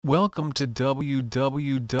Welcome to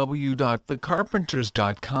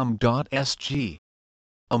www.thecarpenters.com.sg.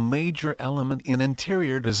 A major element in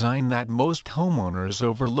interior design that most homeowners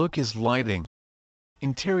overlook is lighting.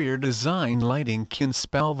 Interior design lighting can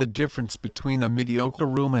spell the difference between a mediocre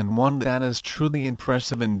room and one that is truly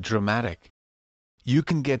impressive and dramatic. You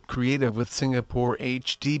can get creative with Singapore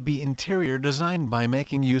HDB interior design by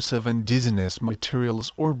making use of indigenous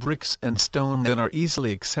materials or bricks and stone that are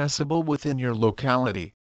easily accessible within your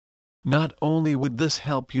locality. Not only would this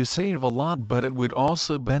help you save a lot, but it would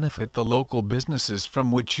also benefit the local businesses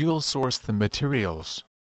from which you'll source the materials.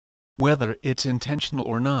 Whether it's intentional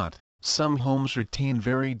or not, some homes retain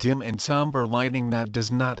very dim and somber lighting that does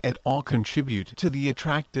not at all contribute to the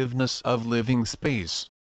attractiveness of living space.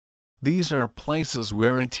 These are places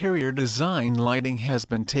where interior design lighting has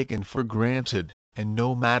been taken for granted, and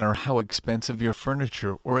no matter how expensive your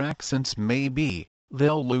furniture or accents may be,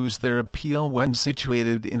 they'll lose their appeal when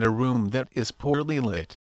situated in a room that is poorly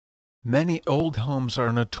lit. Many old homes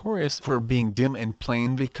are notorious for being dim and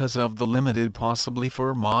plain because of the limited possibility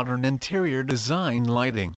for modern interior design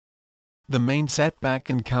lighting. The main setback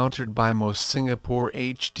encountered by most Singapore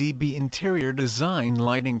HDB interior design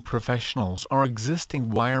lighting professionals are existing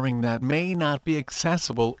wiring that may not be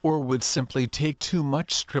accessible or would simply take too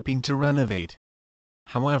much stripping to renovate.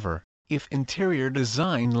 However, if interior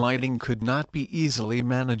design lighting could not be easily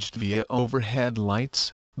managed via overhead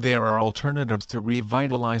lights, there are alternatives to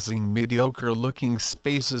revitalizing mediocre-looking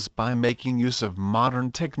spaces by making use of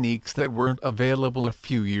modern techniques that weren't available a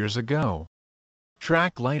few years ago.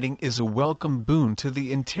 Track lighting is a welcome boon to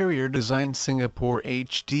the interior design Singapore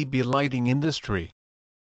HDB lighting industry.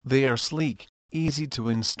 They are sleek, easy to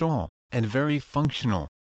install, and very functional.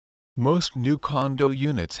 Most new condo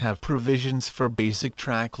units have provisions for basic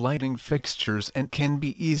track lighting fixtures and can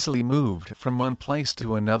be easily moved from one place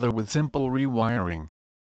to another with simple rewiring.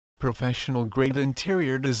 Professional-grade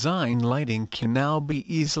interior design lighting can now be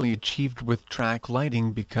easily achieved with track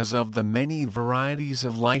lighting because of the many varieties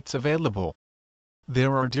of lights available.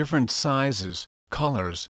 There are different sizes,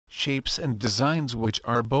 colors, shapes and designs which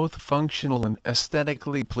are both functional and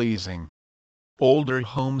aesthetically pleasing. Older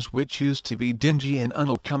homes which used to be dingy and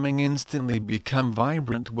unwelcoming instantly become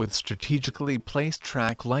vibrant with strategically placed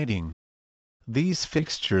track lighting. These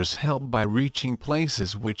fixtures help by reaching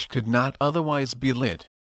places which could not otherwise be lit.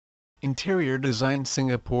 Interior Design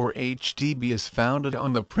Singapore HDB is founded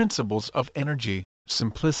on the principles of energy,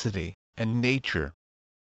 simplicity, and nature.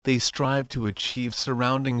 They strive to achieve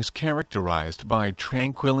surroundings characterized by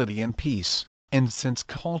tranquility and peace, and since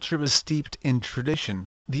culture is steeped in tradition,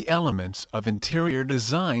 the elements of interior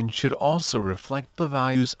design should also reflect the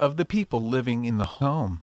values of the people living in the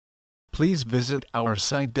home. Please visit our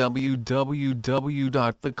site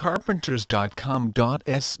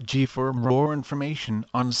www.thecarpenters.com.sg for more information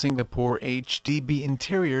on Singapore HDB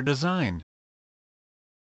interior design.